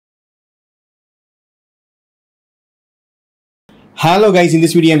Hello guys, in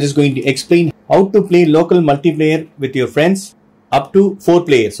this video I'm just going to explain how to play local multiplayer with your friends up to 4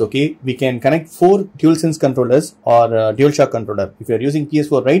 players. Okay, we can connect 4 DualSense controllers or DualShock controller. If you are using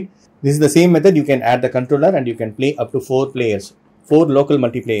PS4, right, this is the same method. You can add the controller and you can play up to 4 players, 4 local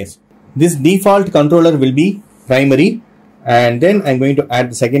multiplayers. This default controller will be primary, and then I'm going to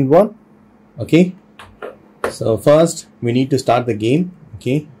add the second one. Okay, so first we need to start the game.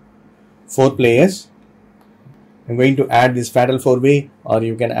 Okay, 4 players. I'm going to add this fatal 4-way, or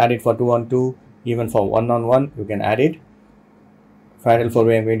you can add it for 2-on-2, even for 1-on-1 you can add it. Fatal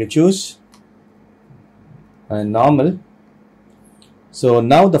 4-way I'm going to choose, and normal. So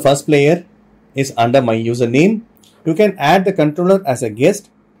now the first player is under my username. You can add the controller as a guest,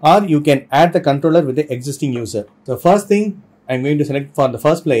 or you can add the controller with the existing user. So first thing I'm going to select for the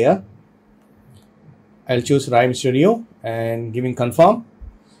first player, I'll choose Rhyme Studio and giving confirm.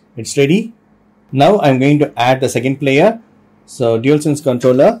 It's ready. Now I'm going to add the second player. So DualSense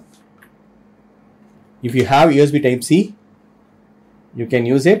controller. If you have USB Type-C, you can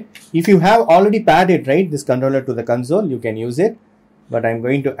use it. If you have already paired it, right, this controller to the console, you can use it. But I'm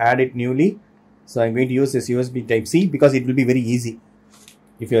going to add it newly. So I'm going to use this USB Type-C because it will be very easy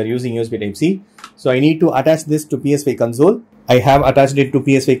if you are using USB Type-C. So I need to attach this to PS5 console. I have attached it to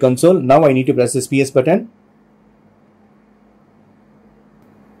PS5 console. Now I need to press this PS button.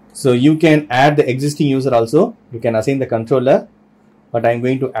 So you can add the existing user also. You can assign the controller, but I'm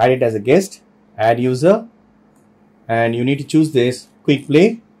going to add it as a guest. Add user, and you need to choose this quick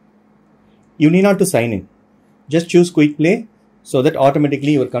play. You need not to sign in. Just choose quick play so that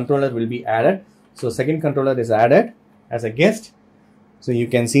automatically your controller will be added. So second controller is added as a guest. So you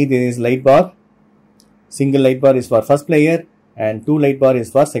can see there is light bar. Single light bar is for first player and 2 light bar is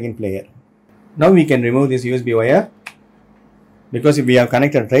for second player. Now we can remove this USB wire. Because if we have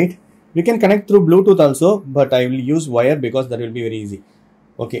connected, right, we can connect through Bluetooth also, but I will use wire because that will be very easy.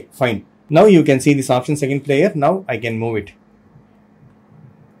 Okay, fine. Now you can see this option second player. Now I can move it.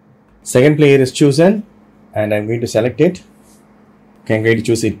 Second player is chosen and I'm going to select it. Okay, I'm going to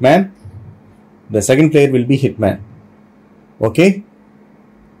choose Hitman. The second player will be Hitman. Okay.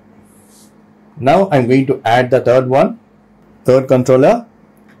 Now I'm going to add the third one, third controller.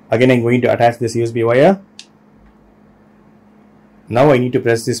 Again, I'm going to attach this USB wire. Now I need to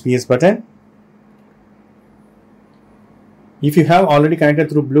press this PS button. If you have already connected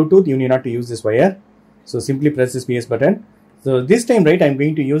through Bluetooth, you need not to use this wire. So simply press this PS button. So this time, right, I'm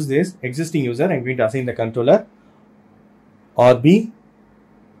going to use this existing user. I'm going to assign the controller or B.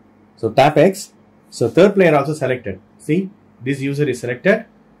 So tap X. So third player also selected. See, this user is selected.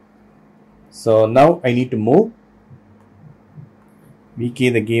 So now I need to move.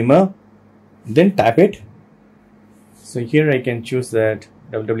 VK the gamer. Then tap it. So here I can choose that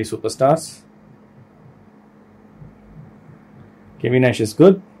WWE Superstars. Kevin Nash is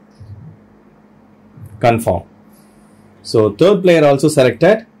good. Confirm. So third player also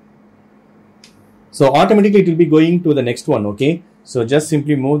selected. So automatically it will be going to the next one. Okay. So just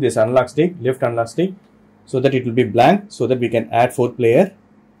simply move this unlock stick, left unlock stick, so that it will be blank, so that we can add fourth player.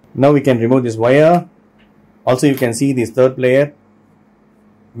 Now we can remove this wire. Also you can see this third player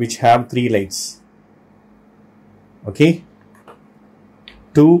which have 3 lights. Okay,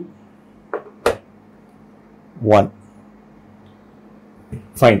 2, 1.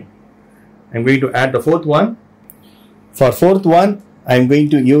 Fine. I'm going to add the fourth one. For fourth one, I'm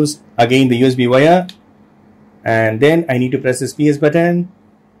going to use again the USB wire, and then I need to press this PS button.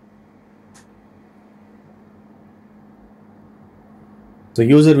 So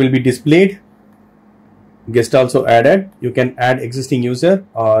user will be displayed. Guest also added. You can add existing user,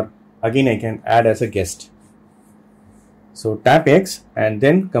 or again I can add as a guest. So tap X and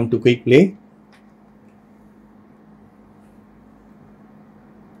then come to quick play.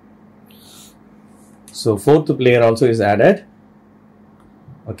 So fourth player also is added.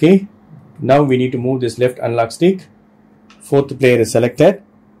 Okay. Now we need to move this left unlock stick. Fourth player is selected.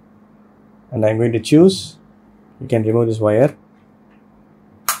 And I'm going to choose. You can remove this wire.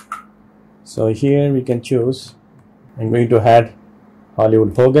 So here we can choose. I'm going to add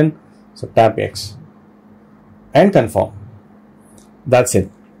Hollywood Hogan. So tap X and confirm. That's it.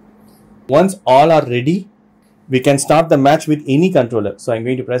 Once all are ready, we can start the match with any controller. So I'm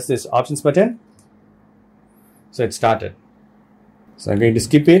going to press this options button. So it started. So I'm going to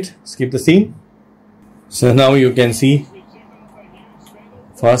skip it, skip the scene. So now you can see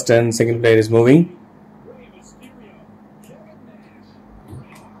first and second player is moving.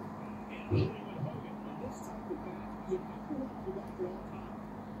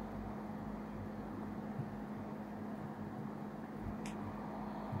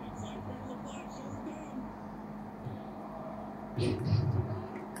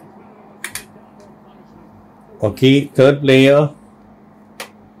 Okay, third player.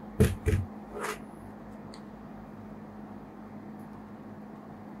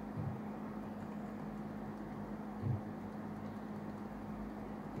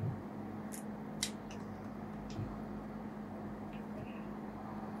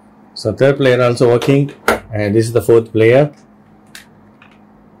 So third player also working, and this is the fourth player.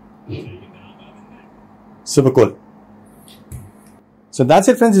 Super cool. So that's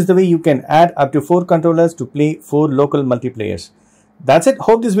it, friends. This is the way you can add up to 4 controllers to play 4 local multiplayers. That's it.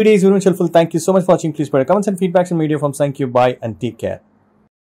 Hope this video is very much helpful. Thank you so much for watching. Please put your comments and feedbacks in video forms. Thank you. Bye and take care.